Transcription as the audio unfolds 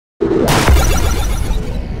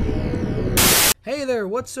Hey there,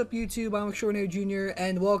 what's up YouTube? I'm Extraordinary Jr.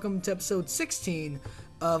 and welcome to episode 16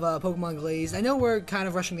 of Pokemon Glazed. I know we're kind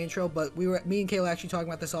of rushing the intro, but me and Kayla actually talking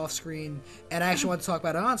about this off screen, and I actually want to talk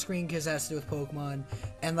about it on screen because it has to do with Pokemon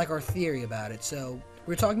and like our theory about it. So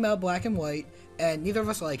we're talking about Black and White, and neither of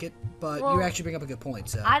us like it, but you actually bring up a good point.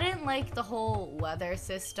 So I didn't like the whole weather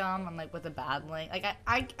system and like with the battling. Like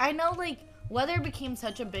I know like weather became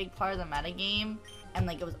such a big part of the metagame, and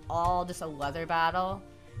like it was all just a weather battle.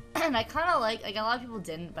 And I kind of like a lot of people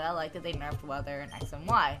didn't, but I like that they nerfed weather in X and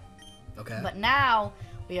Y. Okay. But now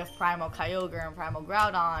we have Primal Kyogre and Primal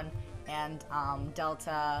Groudon and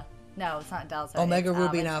Delta. No, it's not Delta. Omega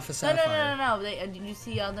Ruby and Alpha Sapphire. No. Did you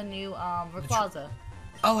see the new Rayquaza?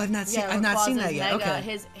 Oh, I've not seen. I've not seen that yet. Mega,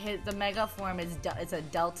 Okay. The Mega form is it's a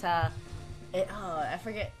Delta. I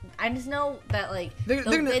forget. I just know that like they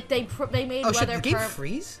made oh weather. shit! The game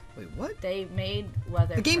freeze? Wait, what? They made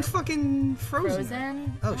weather. The game's fucking frozen.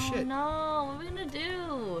 Frozen? Oh shit! No, what are we gonna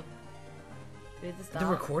do? The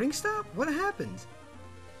recording stop? What happened?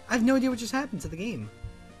 I have no idea what just happened to the game.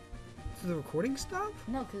 Did the recording stop?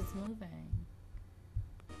 No, cause it's moving.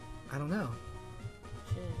 I don't know.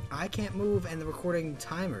 Shit. I can't move, and the recording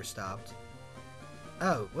timer stopped.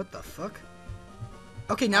 Oh, what the fuck?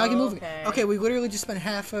 Okay, now I can move. Okay, we literally just spent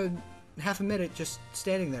half a minute just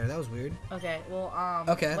standing there. That was weird. Okay, well,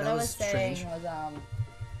 okay, what that I was was saying strange. was,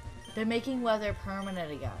 they're making weather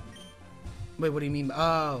permanent again. Wait, what do you mean?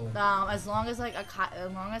 Oh. As long as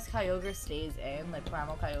Kyogre stays in, like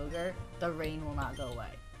Primal Kyogre, the rain will not go away,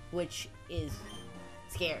 which is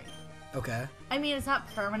scary. Okay. I mean, it's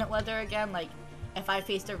not permanent weather again. Like, if I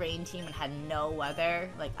faced a rain team and had no weather,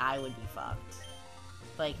 like I would be fucked.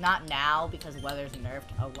 Like, not now, because weather's nerfed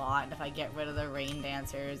a lot, and if I get rid of the rain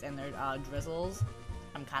dancers and their drizzles,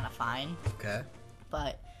 I'm kind of fine. Okay.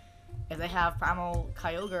 But if they have Primal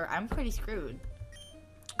Kyogre, I'm pretty screwed.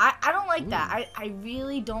 I don't like that. I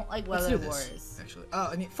really don't like Weather Wars. Actually. Oh,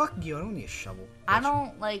 I mean, fuck you. I don't need a shovel. I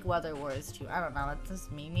don't like Weather Wars, too. I don't know. It's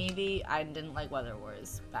just me, maybe. I didn't like Weather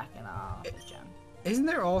Wars back in this gen. Isn't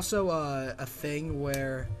there also a thing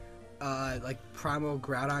where, like, Primal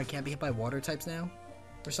Groudon can't be hit by water types now?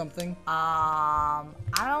 Or something? I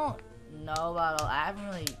don't know about it. I haven't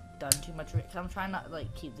really done too much. Cause I'm trying to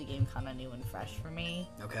like keep the game kind of new and fresh for me.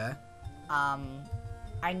 Okay.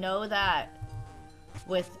 I know that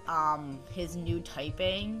with his new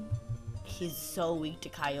typing, he's so weak to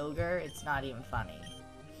Kyogre. It's not even funny.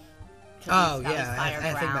 Oh yeah,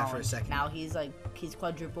 I think that for a second. Now he's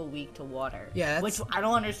quadruple weak to water. Yeah, which I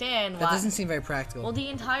don't understand. That doesn't seem very practical. Well, the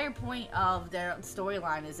entire point of their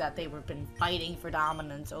storyline is that they've been fighting for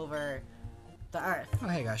dominance over the Earth. Oh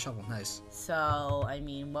hey guys, shovel, nice. So I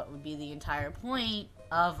mean, what would be the entire point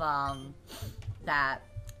of that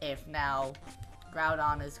if now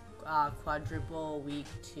Groudon is quadruple weak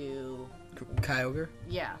to Kyogre?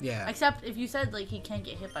 Yeah. Yeah. Except if you said like he can't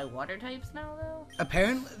get hit by water types now though.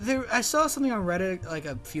 Apparently, I saw something on Reddit like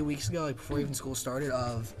a few weeks ago, like before even school started,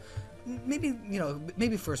 of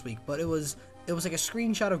maybe first week, but it was like a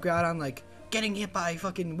screenshot of Groudon like getting hit by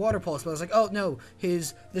fucking water pulse. But I was like, oh no,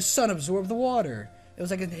 the sun absorbed the water. It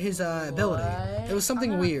was like his ability. It was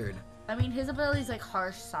something weird. I mean, his ability is like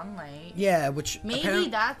harsh sunlight. Yeah, which maybe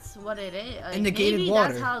that's what it is. Like, and negated maybe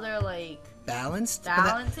water. That's how they're like balancing.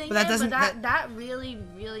 But that doesn't. That really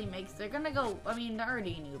makes. They're gonna go. I mean, they're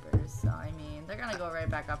already in Ubers, so I mean, they're gonna go right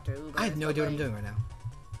back up to Uber. I have no idea what I'm doing right now.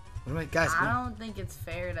 What am I, guys? I don't think it's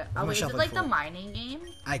fair to. Oh, wait, is it like the mining game?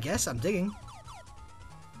 I guess I'm digging.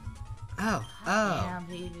 Oh. Damn,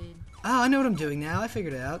 baby. Oh, I know what I'm doing now. I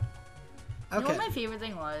figured it out. Okay. You know what my favorite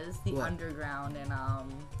thing was? The underground and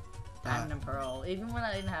Diamond and Pearl. Even when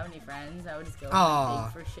I didn't have any friends, I would just go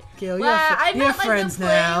and dig for shit. Gil, you have friends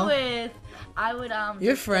now. I would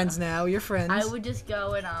You're friends now. You're friends. I would just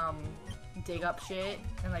go and dig up shit,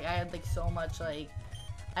 and like I had like so much like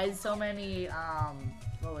I had so many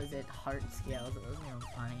what was it, heart scales. It wasn't even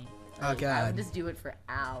funny. Like, oh god. I would just do it for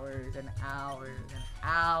hours and hours and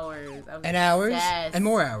hours. And hours and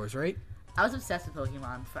more hours, right? I was obsessed with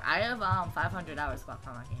Pokemon. I have 500 hours left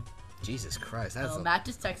on that game. Jesus Christ, that's. Matt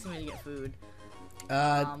just texted me to get food.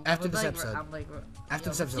 After this episode. After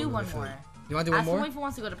this episode, do one more. You want to do one more? Ask him if he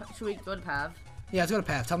wants to go to. Should we go to Pav? Yeah, let's go to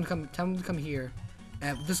Pav. Tell him to come here.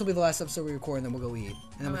 And this will be the last episode we record, and then we'll go eat.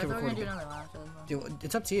 And then we can record again.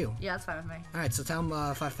 It's up to you. Yeah, that's fine with me. All right, so tell him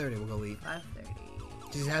 5:30. We'll go eat.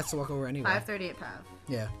 5:30. He has to walk over anyway. 5:30 at Pav.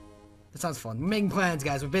 Yeah, that sounds fun. We're making plans,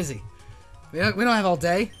 guys. We're busy. We don't have all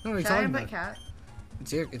day. What are you talking about? Cat?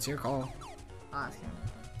 It's your call. I'll ask him.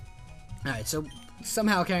 Alright, so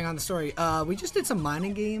somehow carrying on the story, we just did some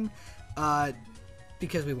mining game,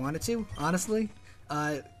 because we wanted to, honestly.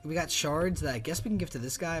 We got shards that I guess we can give to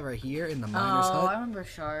this guy right here in the miner's Oh, I hut. remember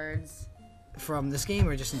shards. From this game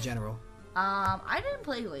or just in general? I didn't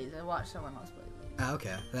play Glazed. I watched someone else play Glazed. Oh,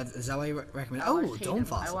 okay. Is that why you recommend? I Oh, watched Dome Hayden-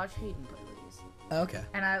 Fossil. I watched Hayden play Glazed. Oh, okay.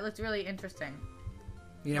 And it looked really interesting.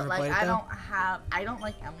 You never But, like, played it though? I don't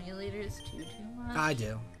like emulators too much. I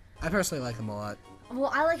do. I personally like them a lot.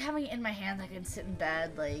 Well, I like having it in my hands. I can sit in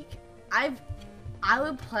bed. Like, I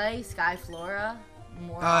would play Skyflora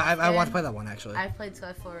more I want to often. play that one actually. I've played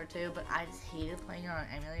Skyflora too, but I just hated playing it on an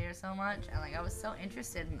emulator so much. And like, I was so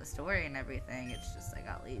interested in the story and everything. It's just I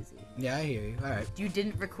got lazy. Yeah, I hear you. All right. You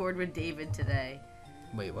didn't record with David today.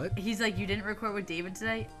 Wait, what? He's like, you didn't record with David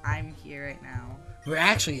today? I'm here right now. We're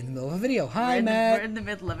actually in the middle of a video. Hi, We're Matt. in the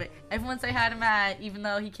middle of it. Everyone say hi to Matt, even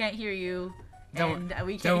though he can't hear you. Don't- and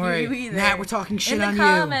we can't Don't hear worry, you either. Matt. We're talking shit in on the you.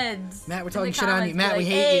 comments. Matt, we're In talking the shit on you. comments, Matt, be we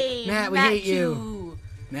like, hate "Hey, you. Matt, we hate you. you.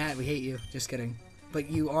 Matt, we hate you. Just kidding. But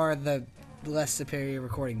you are the less superior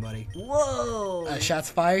recording buddy. Whoa. Shots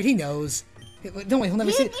fired. He knows. Don't wait. He'll never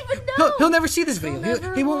He see. didn't even know. He'll never see this He'll video.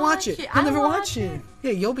 never He won't watch watch it. it. He'll I never watch watch it. it.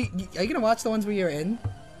 Yeah, you'll be. Are you gonna watch the ones where you're in?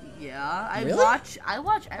 Yeah, I Really?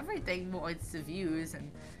 watch everything. Well, it's the views,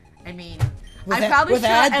 and I mean, With I probably should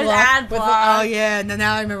ad an block. ad With block. oh yeah.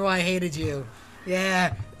 Now I remember why I hated you.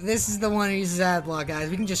 Yeah, this is the one who uses ad block, guys.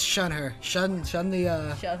 We can just shun her. Shun the.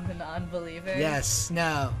 Shun the non-believer. Yes.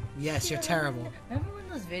 No. Yes, you're terrible. Remember when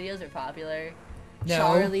those videos were popular? No.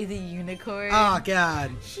 Charlie the Unicorn. Oh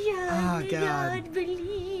God. Shun the God.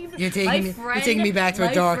 non-believer. You're taking me back to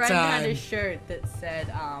a dark My friend time. had a shirt that said,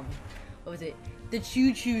 what was it? The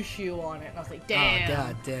Choo Choo Shoe on it. And I was like, damn. Oh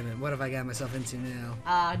God damn it! What have I got myself into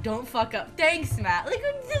now? Don't fuck up. Thanks, Matt. Like,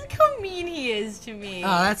 look how mean he is to me. Oh,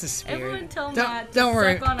 that's a spirit. Everyone tell Don't- Matt don't to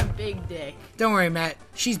worry. suck on a big dick. Don't worry, Matt.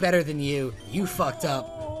 She's better than you. You fucked up.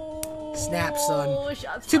 Snap, son. Oh,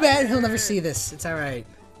 shots Too bad fired. he'll never see this. It's all right.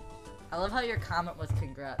 I love how your comment was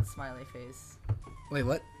congrats, smiley face. Wait,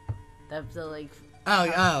 what? The like.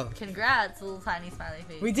 Oh. Congrats, little tiny smiley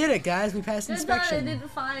face. We did it, guys. We passed Good inspection. God, I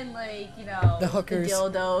didn't find like The hookers. the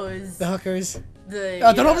dildos, The hookers. the.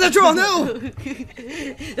 Oh, don't open the drawer, no!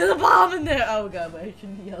 There's a bomb in there. Oh God, I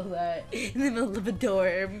shouldn't yell that in the middle of a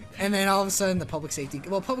dorm. And then all of a sudden, the public safety.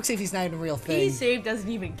 Well, public safety's not even a real thing. P-Safe doesn't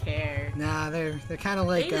even care. Nah, they're kind of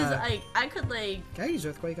like. They just, like, I could like. Can I use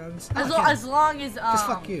earthquake on this? As, Oh, I can. as long as Just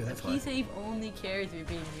fuck you, that's why. P-Safe only cares if you're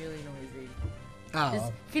being really noisy. Oh.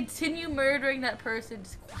 Just continue murdering that person.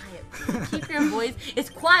 Just quiet. Please. Keep your voice. It's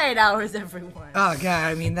quiet hours, everyone. Oh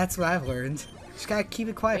God, I mean that's what I've learned. Just gotta keep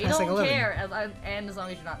it quiet They past don't like 11. care, and as long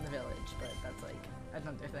as you're not in the village. But that's like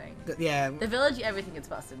another thing. Yeah, The village, everything gets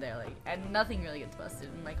busted there, like, and nothing really gets busted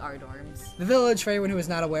in like our dorms. the village, for anyone who is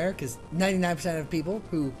not aware, because 99% of people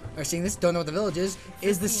who are seeing this don't know what the village is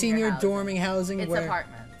the senior senior housing. dorming housing It's where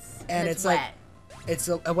apartments, and it's it's like- wet. it's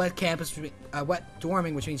a wet campus, a wet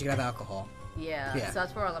dorming, which means you can have alcohol. Yeah, Yeah. so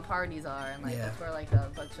that's where all the parties are, and like Yeah. that's where like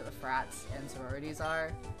a bunch of the frats and sororities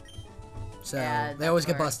are. So Yeah, they always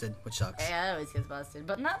that's get where- busted, which sucks. Yeah, it always gets busted,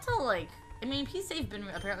 but not till like. I mean, P-Safe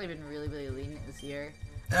apparently been really lenient this year.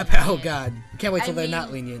 Oh God, can't wait till I they're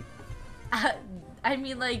not mean- lenient. I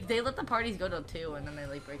mean, like they let the parties go till 2, and then they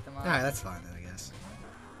like break them up. All right, that's fine then, I guess.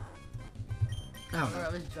 I don't Or know.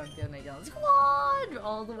 I was drunk the other night yelling, "Squad!"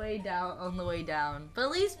 all the way down, on the way down. But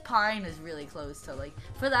at least Pine is really close to like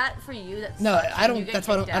for you. That No, sucks I when you don't. get That's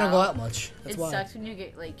why kicked I don't go out much. That's It why. sucks when you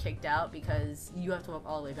get like kicked out because you have to walk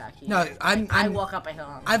all the way back here. No, I I walk up a hill.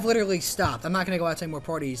 I've literally stopped. I'm not gonna go out to any more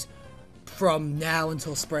parties from now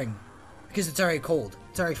until spring because it's already cold.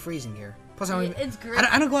 It's already freezing here. Plus, I don't even, It's great.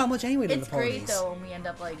 I don't go out much anyway to It's the parties. great though when we end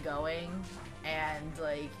up like going and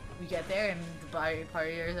like we get there and the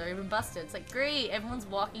partiers are even busted. It's like great, everyone's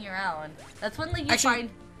walking around. That's when like you Actually,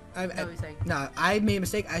 find. No, you're saying. No, I made a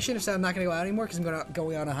mistake. I should have said I'm not gonna go out anymore because I'm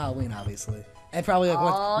going out on Halloween, obviously, and probably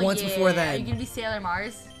like once before Are you then. gonna be Sailor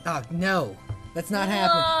Mars? Oh no, that's not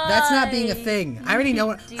happening. That's not being a Why? thing. You I already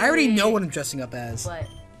know. could I already do know it. what I'm dressing up as. What?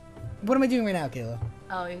 What am I doing right now, Kayla?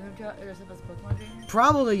 Oh, you're gonna dress up as a Pokemon trainer?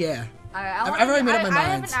 Probably yeah. Alright, I've already made up my I mind.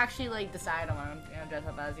 haven't actually like decided on what I'm gonna dress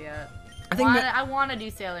up as yet. I think I want to do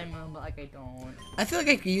Sailor Moon, but like I don't. I feel like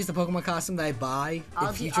I could use the Pokemon costume that I buy in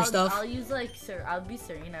future stuff. I'll use like I'll be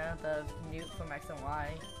Serena, the new from X and Y.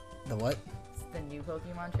 The what? It's the new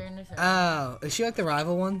Pokemon trainer. Oh, is she like the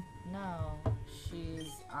rival one? No, she's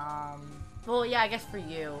Well, yeah, I guess for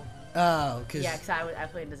you. Oh, cause Yeah, 'cause I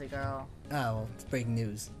played as a girl. oh, well, it's breaking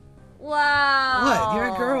news. Wow. What?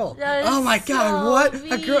 You're a girl. That is Oh my God, so what?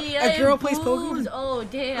 mean. A girl I plays have Pokemon? boobs. Oh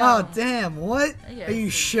damn. Oh damn! What? Yeah, Are you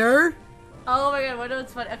it's- sure? Oh my God, what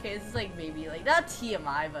was funny? Okay, this is like maybe like not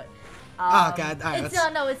TMI, but Oh God! All right, It's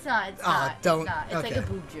not. No, it's not. It's not. don't. It's not. It's like Okay. a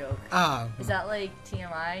boob joke. Oh. Is that like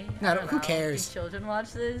TMI? No, I don't who know. cares? Do children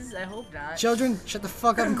watch this? I hope not. Children, shut the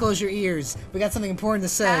fuck up and close your ears. We got something important to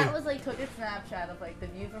say. Kat was like took a Snapchat of like the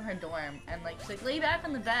view from her dorm and like she's like lay back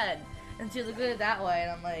on the bed and she looked at it that way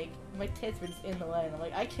and I'm like my tits were just in the way and I'm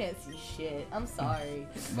like I can't see shit. I'm sorry.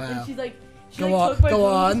 Wow. And she's like she Go like on, took my go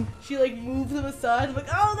boobs, on. She like moved them aside. I'm like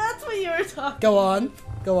oh that's what you were talking. Go on.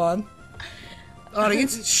 Go on.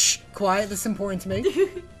 Audience, shh, quiet. This is important to me.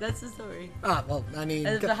 That's the story. Ah, well, I mean.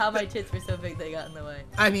 And how my tits were so big they got in the way.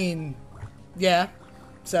 I mean, yeah.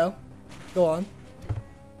 So, go on.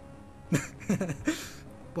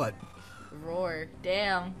 What? Roar.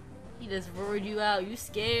 Damn. He just roared you out. You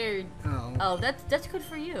scared. Oh. Oh, that's good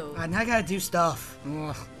for you. Now I gotta do stuff.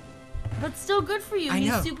 Ugh. But still good for you. I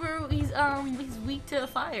know. He's weak to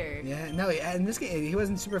fire. Yeah, no, in this game, he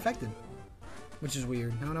wasn't super affected. Which is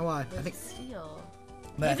weird. I don't know why. I think, Steel.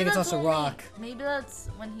 but I think it's also rock. Maybe that's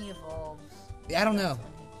when he evolves. Yeah, I don't know.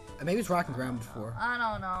 Maybe it's rock and ground before. I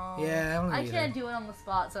don't know. Yeah, I don't know I either. can't do it on the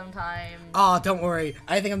spot sometimes. Oh, don't worry.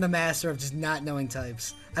 I think I'm the master of just not knowing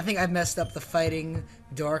types. I think I've messed up the fighting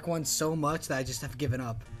dark one so much that I just have given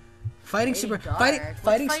up. Fighting super dark.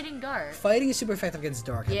 fighting Dark? Fighting is super effective against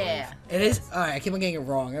dark. I Yeah. believe. It is. All right, I keep on getting it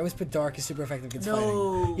wrong. I always put dark as super effective against No.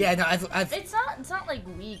 fighting. Yeah, no, I've It's not like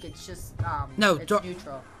weak. It's just No, it's dark-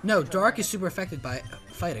 neutral. no, Neutral dark damage. is super affected by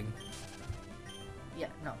fighting. Yeah.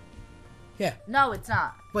 No. Yeah. No, it's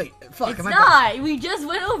not. Wait, fuck. It's am I not. We just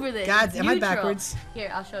went over this. God, It's am I neutral. backwards?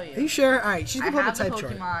 Here, I'll show you. Are you sure? All right, she's I gonna pull up a have the type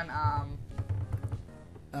chart. Pokemon.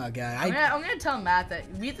 Oh god, I'm gonna tell Matt that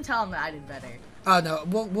we have to tell him that I did better. Oh no,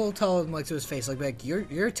 we'll tell him like to his face, like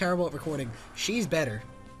you're terrible at recording. She's better.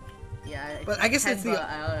 Yeah. But I guess it's the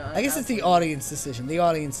I guess it's the audience decision. The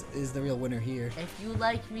audience is the real winner here. If you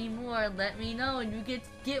like me more, let me know, and you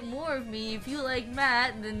get more of me. If you like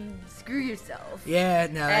Matt, then screw yourself. Yeah,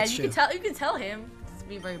 no, that's and true. you can tell him. Just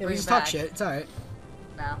bring Yeah, we it just back. talk shit. It's all right.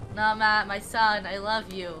 No, Matt, my son, I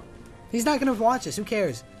love you. He's not gonna watch this. Who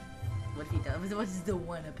cares? What if he does? What is the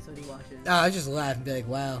one episode he watches? Oh, I just laugh and be like,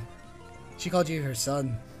 wow. She called you her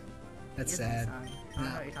son. That's He is my sad. son. I don't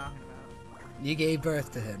know what you're talking about. You gave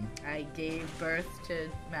birth to him. I gave birth to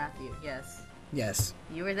Matthew. Yes. Yes.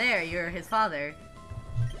 You were there. You were his father.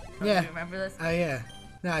 Yeah. You remember this? Oh yeah.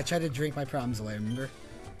 No, I tried to drink my problems away. Remember?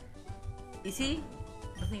 You see?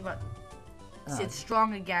 The thing about Oh. it's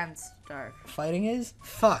strong against dark. Fighting is?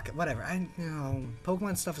 Fuck. Whatever. I know.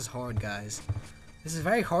 Pokemon stuff is hard, guys. This is a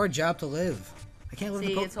very hard job to live. I can't live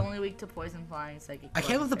See, the it's only weak to poison, flying, psychic. I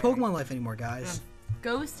can't live the fairy. Pokemon life anymore, guys.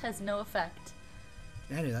 Ghost has no effect.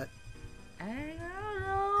 Yeah, I knew that. I don't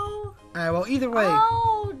know. Alright, well, either way.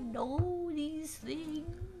 Oh, know these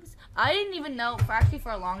things. I didn't even know.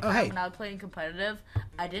 For a long time hey. when I was playing competitive,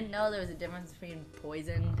 I didn't know there was a difference between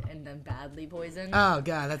poisoned and then badly poisoned. Oh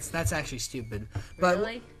god, that's actually stupid. But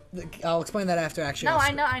Really? I'll explain that after actually. No,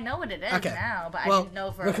 I'll I know what it is Okay. now, but Well, I didn't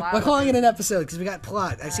know for we're, a while. we're calling it an episode because we got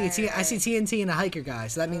plot. I see Alright. TNT and a hiker guy,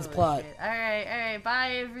 so that means Holy plot. shit. All right.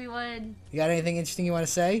 Bye, everyone. You got anything interesting you want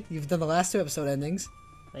to say? You've done the last 2 episode endings.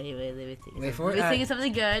 Wait, let me think. Wait for it. Let me Alright. think of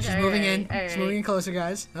something good. She's All moving right, in. all She's right. moving in closer,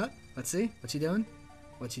 guys. Huh? Let's see. What's she doing?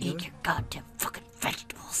 What's she doing? Eat your goddamn fucking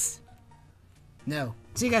vegetables. No.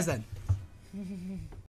 See you guys then.